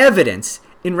on evidence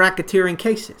in racketeering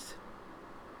cases.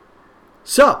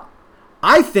 So,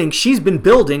 I think she's been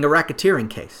building a racketeering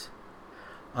case.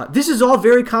 This is all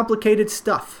very complicated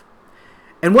stuff.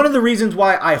 And one of the reasons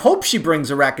why I hope she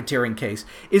brings a racketeering case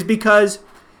is because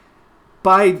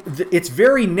by its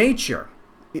very nature,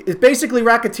 basically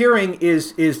racketeering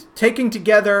is taking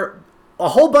together a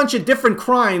whole bunch of different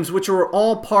crimes which are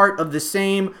all part of the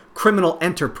same criminal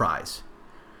enterprise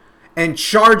and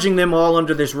charging them all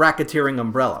under this racketeering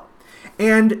umbrella.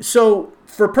 And so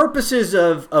for purposes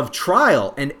of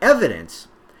trial and evidence,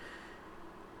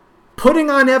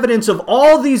 putting on evidence of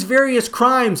all these various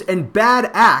crimes and bad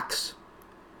acts,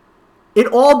 it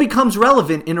all becomes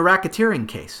relevant in a racketeering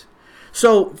case.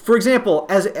 So, for example,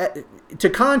 to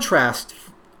contrast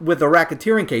with a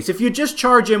racketeering case, if you just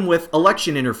charge him with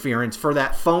election interference for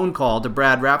that phone call to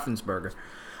Brad Raffensperger,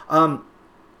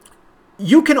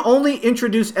 you can only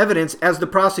introduce evidence as the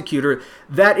prosecutor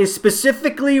that is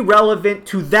specifically relevant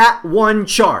to that one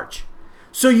charge.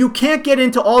 So you can't get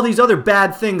into all these other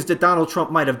bad things that Donald Trump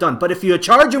might have done. But if you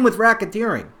charge him with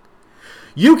racketeering,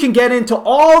 you can get into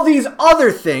all these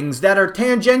other things that are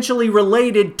tangentially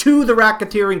related to the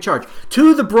racketeering charge,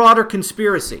 to the broader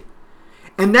conspiracy.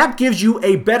 And that gives you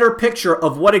a better picture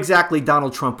of what exactly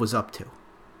Donald Trump was up to.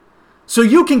 So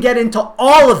you can get into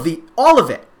all of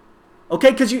it.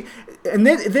 Okay? Because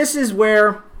this is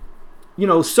where,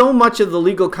 so much of the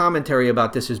legal commentary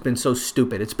about this has been so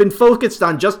stupid. It's been focused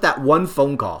on just that one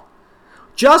phone call.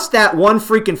 Just that one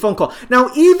freaking phone call. Now,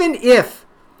 even if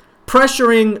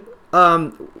pressuring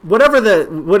whatever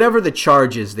the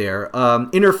charge is there,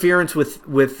 interference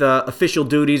with official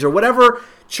duties or whatever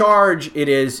charge it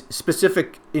is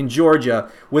specific in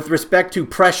Georgia with respect to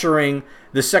pressuring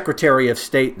the Secretary of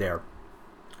State there,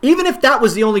 even if that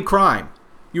was the only crime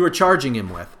you were charging him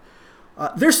with,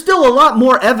 there's still a lot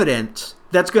more evidence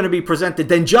that's going to be presented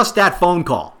than just that phone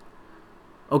call.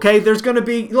 Okay, there's going to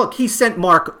be, look, he sent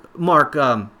Mark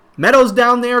Meadows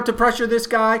down there to pressure this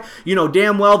guy. You know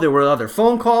damn well there were other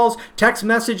phone calls, text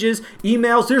messages,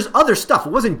 emails. There's other stuff.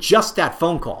 It wasn't just that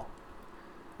phone call,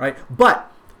 right?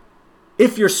 But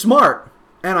if you're smart,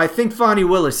 and I think Fani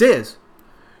Willis is,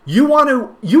 you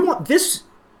want this.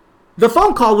 The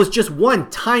phone call was just one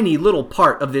tiny little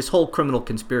part of this whole criminal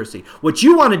conspiracy. What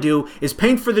you want to do is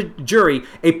paint for the jury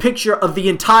a picture of the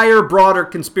entire broader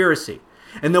conspiracy.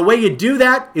 And the way you do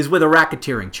that is with a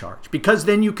racketeering charge, because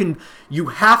then you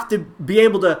have to be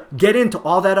able to get into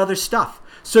all that other stuff.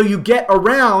 So you get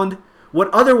around what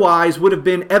otherwise would have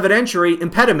been evidentiary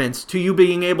impediments to you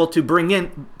being able to bring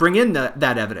in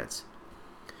that evidence.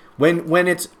 When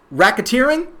it's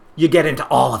racketeering, you get into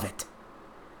all of it.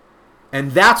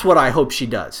 And that's what I hope she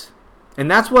does.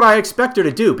 And that's what I expect her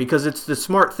to do, because it's the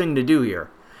smart thing to do here.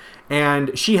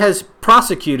 And she has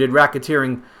prosecuted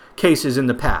racketeering cases in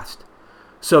the past.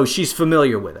 So she's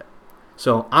familiar with it.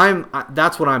 So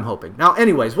that's what I'm hoping. Now,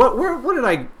 anyways,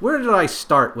 where did I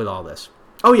start with all this?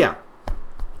 Oh yeah.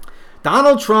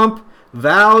 Donald Trump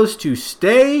vows to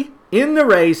stay in the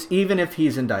race even if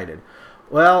he's indicted.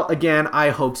 Well, again, I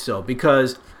hope so,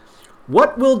 because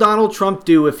what will Donald Trump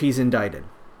do if he's indicted?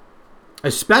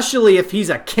 Especially if he's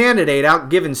a candidate out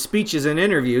giving speeches and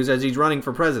interviews as he's running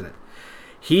for president.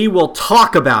 He will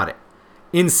talk about it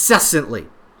incessantly.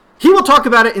 He will talk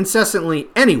about it incessantly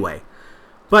anyway,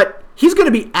 but he's going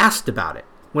to be asked about it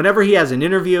whenever he has an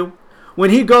interview. When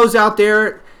he goes out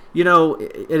there,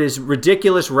 at his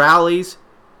ridiculous rallies,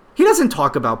 he doesn't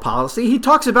talk about policy. He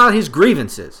talks about his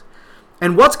grievances.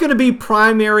 And what's going to be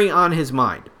primary on his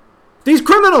mind? These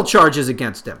criminal charges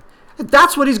against him.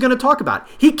 That's what he's going to talk about.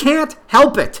 He can't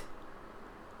help it.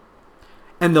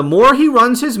 And the more he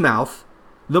runs his mouth,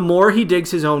 the more he digs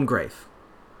his own grave.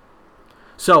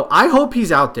 So I hope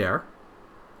he's out there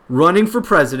running for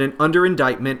president under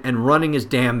indictment and running his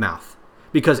damn mouth.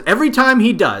 Because every time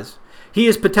he does, he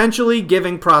is potentially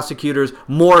giving prosecutors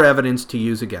more evidence to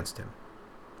use against him.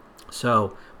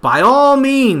 So by all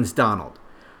means, Donald,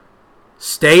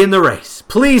 stay in the race.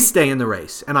 Please stay in the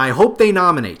race. And I hope they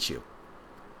nominate you.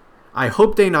 I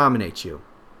hope they nominate you.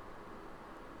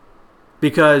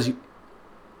 Because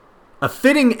a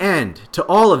fitting end to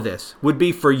all of this would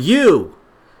be for you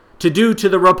to do to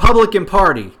the Republican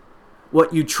Party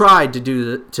what you tried to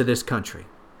do to this country.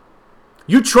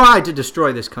 You tried to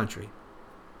destroy this country.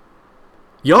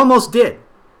 You almost did.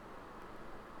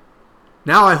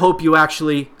 Now I hope you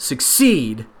actually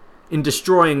succeed in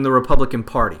destroying the Republican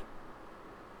Party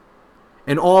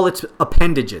and all its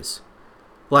appendages,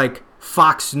 like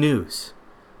Fox News.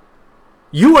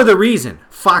 You are the reason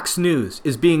Fox News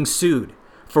is being sued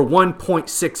for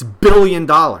 $1.6 billion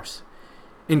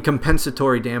in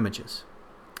compensatory damages.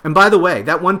 And by the way,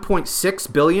 that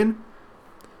 $1.6 billion,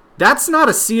 that's not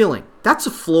a ceiling. That's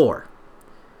a floor.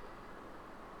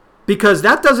 Because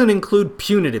that doesn't include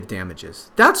punitive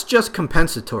damages. That's just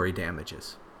compensatory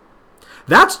damages.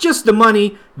 That's just the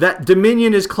money that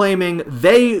Dominion is claiming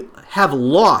they have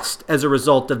lost as a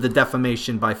result of the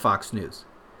defamation by Fox News.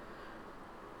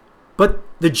 But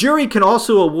the jury can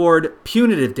also award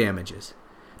punitive damages.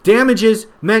 Damages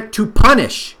meant to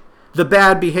punish the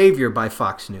bad behavior by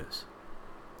Fox News.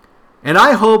 And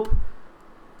I hope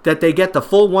that they get the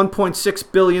full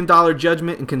 $1.6 billion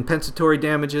judgment in compensatory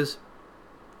damages.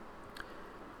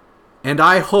 And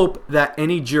I hope that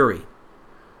any jury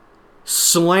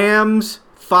slams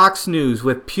Fox News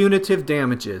with punitive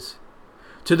damages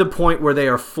to the point where they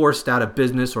are forced out of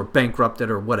business or bankrupted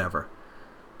or whatever.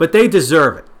 But they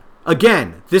deserve it.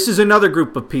 Again, this is another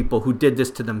group of people who did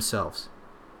this to themselves.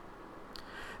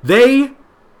 They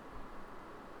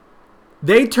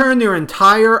turned their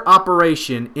entire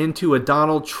operation into a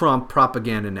Donald Trump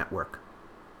propaganda network.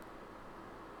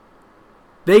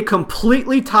 They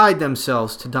completely tied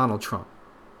themselves to Donald Trump.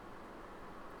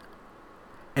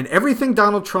 And everything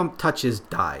Donald Trump touches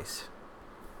dies.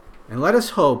 And let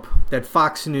us hope that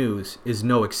Fox News is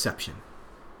no exception.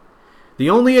 The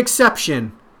only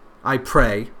exception, I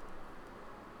pray,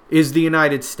 is the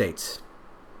United States.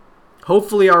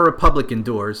 Hopefully our republic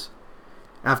endures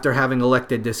after having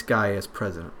elected this guy as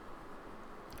president.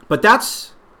 But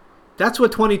that's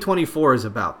what 2024 is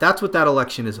about. That's what that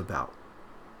election is about.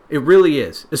 It really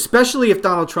is, especially if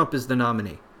Donald Trump is the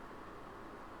nominee.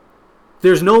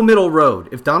 There's no middle road.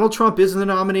 If Donald Trump is the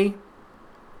nominee,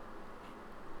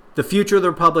 the future of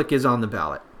the republic is on the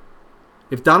ballot.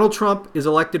 If Donald Trump is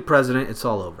elected president, it's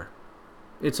all over.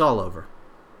 It's all over.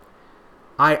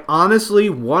 I honestly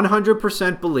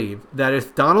 100% believe that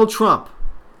if Donald Trump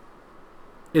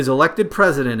is elected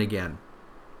president again,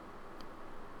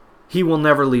 he will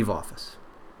never leave office.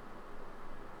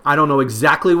 I don't know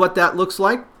exactly what that looks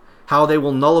like, how they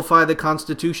will nullify the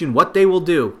Constitution, what they will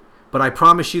do, but I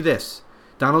promise you this,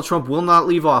 Donald Trump will not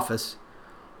leave office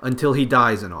until he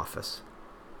dies in office.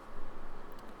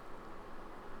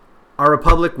 Our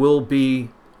republic will be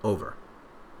over.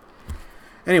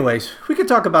 Anyways, we could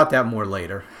talk about that more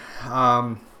later.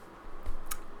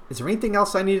 Is there anything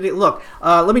else I need to do? Look,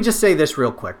 let me just say this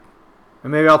real quick.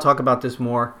 And maybe I'll talk about this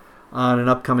more on an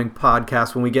upcoming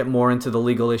podcast when we get more into the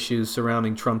legal issues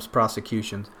surrounding Trump's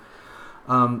prosecutions.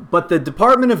 But the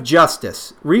Department of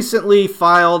Justice recently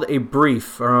filed a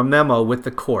brief or a memo with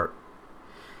the court.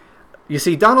 You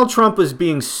see, Donald Trump was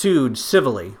being sued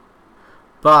civilly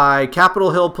by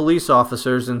Capitol Hill police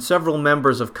officers and several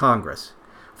members of Congress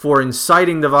for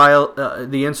inciting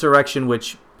the insurrection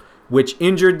which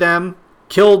injured them,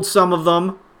 killed some of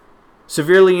them,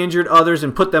 severely injured others,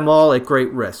 and put them all at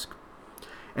great risk.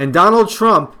 And Donald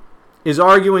Trump is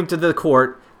arguing to the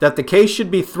court that the case should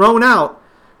be thrown out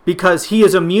because he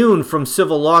is immune from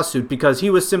civil lawsuit because he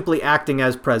was simply acting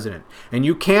as president. And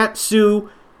you can't sue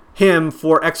him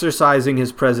for exercising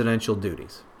his presidential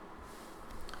duties.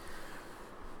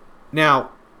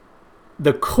 Now,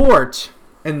 the court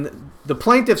and the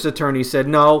plaintiff's attorney said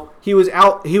no, he was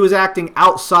acting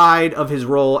outside of his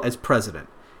role as president.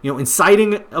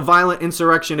 Inciting a violent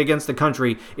insurrection against the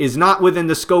country is not within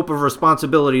the scope of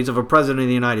responsibilities of a president of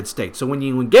the United States. So when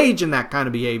you engage in that kind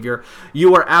of behavior,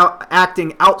 you are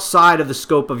acting outside of the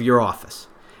scope of your office.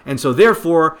 And so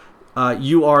therefore,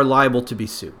 you are liable to be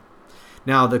sued.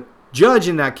 Now, the judge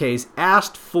in that case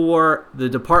asked for the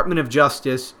Department of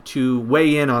Justice to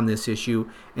weigh in on this issue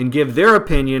and give their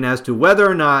opinion as to whether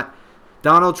or not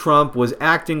Donald Trump was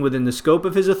acting within the scope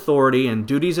of his authority and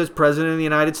duties as president of the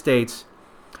United States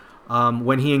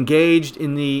when he engaged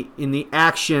in the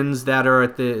actions that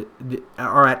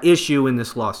are at issue in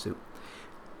this lawsuit.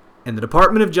 And the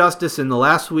Department of Justice in the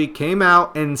last week came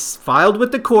out and filed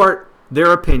with the court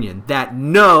their opinion that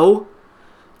no,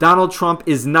 Donald Trump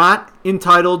is not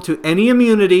entitled to any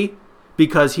immunity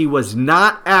because he was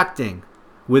not acting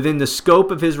within the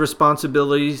scope of his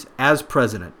responsibilities as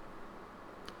president.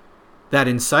 That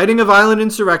inciting a violent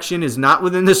insurrection is not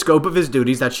within the scope of his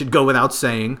duties. That should go without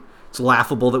saying. It's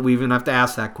laughable that we even have to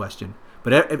ask that question.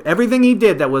 But everything he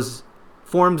did that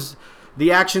forms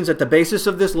the actions at the basis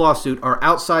of this lawsuit are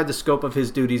outside the scope of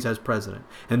his duties as president.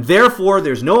 And therefore,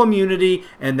 there's no immunity,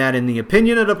 and that in the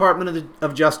opinion of the Department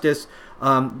of Justice,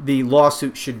 the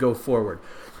lawsuit should go forward.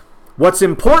 What's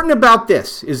important about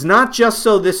this is not just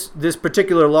so this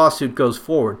particular lawsuit goes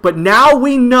forward, but now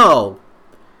we know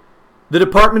the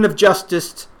Department of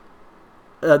Justice,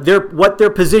 what their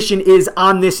position is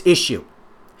on this issue.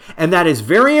 And that is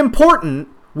very important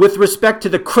with respect to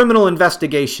the criminal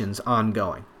investigations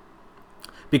ongoing.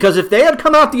 Because if they had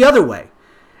come out the other way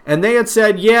and they had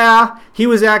said, yeah, he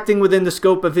was acting within the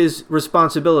scope of his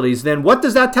responsibilities, then what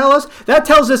does that tell us? That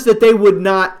tells us that they would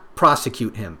not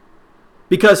prosecute him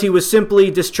because he was simply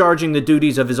discharging the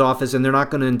duties of his office, and they're not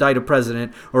going to indict a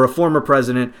president or a former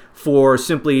president for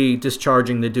simply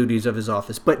discharging the duties of his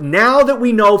office. But now that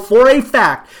we know for a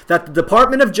fact that the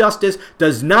Department of Justice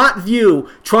does not view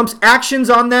Trump's actions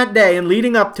on that day and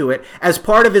leading up to it as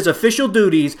part of his official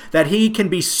duties, that he can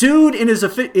be sued in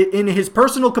his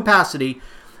personal capacity,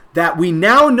 that we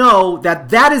now know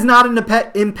that is not an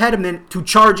impediment to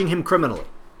charging him criminally.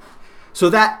 So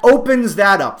that opens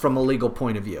that up from a legal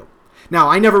point of view. Now,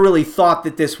 I never really thought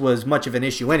that this was much of an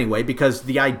issue anyway, because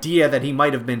the idea that he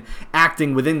might have been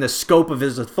acting within the scope of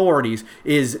his authorities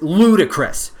is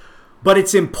ludicrous. But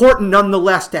it's important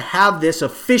nonetheless to have this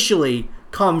officially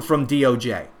come from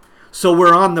DOJ. So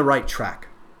we're on the right track.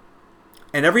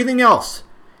 And everything else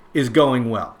is going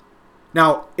well.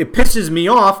 Now, it pisses me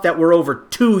off that we're over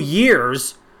 2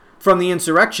 years from the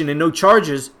insurrection and no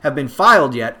charges have been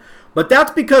filed yet. But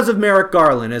that's because of Merrick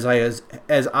Garland, as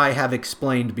I have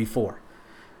explained before.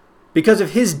 Because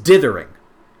of his dithering.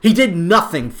 He did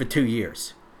nothing for 2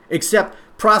 years except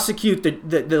prosecute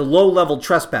the low-level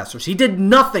trespassers. He did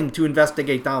nothing to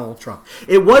investigate Donald Trump.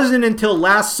 It wasn't until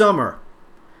last summer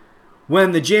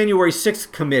when the January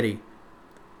 6th committee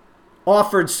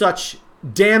offered such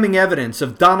damning evidence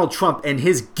of Donald Trump and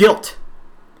his guilt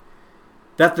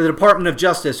that the Department of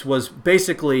Justice was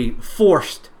basically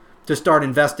forced to start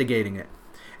investigating it.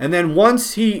 And then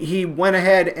once he went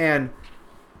ahead and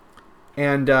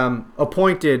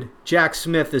appointed Jack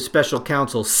Smith as special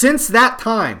counsel, since that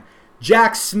time,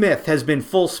 Jack Smith has been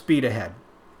full speed ahead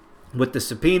with the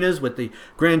subpoenas, with the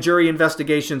grand jury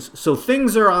investigations. So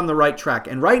things are on the right track.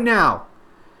 And right now,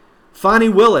 Fani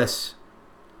Willis,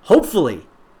 hopefully,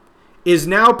 is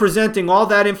now presenting all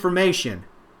that information,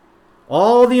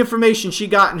 all the information she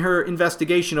got in her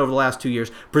investigation over the last 2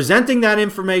 years, presenting that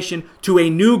information to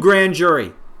a new grand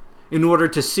jury in order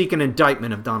to seek an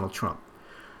indictment of Donald Trump.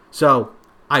 So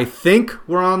I think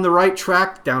we're on the right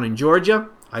track down in Georgia.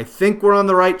 I think we're on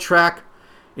the right track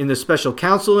in the special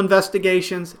counsel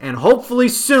investigations. And hopefully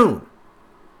soon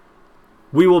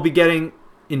we will be getting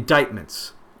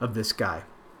indictments of this guy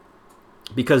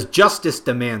because justice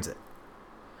demands it.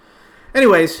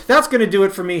 Anyways, that's going to do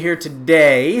it for me here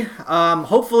today.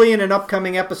 Hopefully in an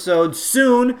upcoming episode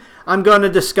soon, I'm going to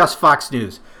discuss Fox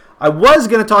News. I was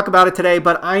going to talk about it today,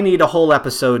 but I need a whole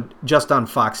episode just on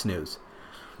Fox News.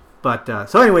 But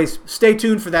so anyways, stay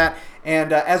tuned for that.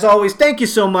 And as always, thank you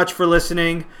so much for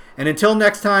listening. And until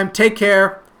next time, take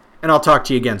care, and I'll talk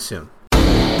to you again soon.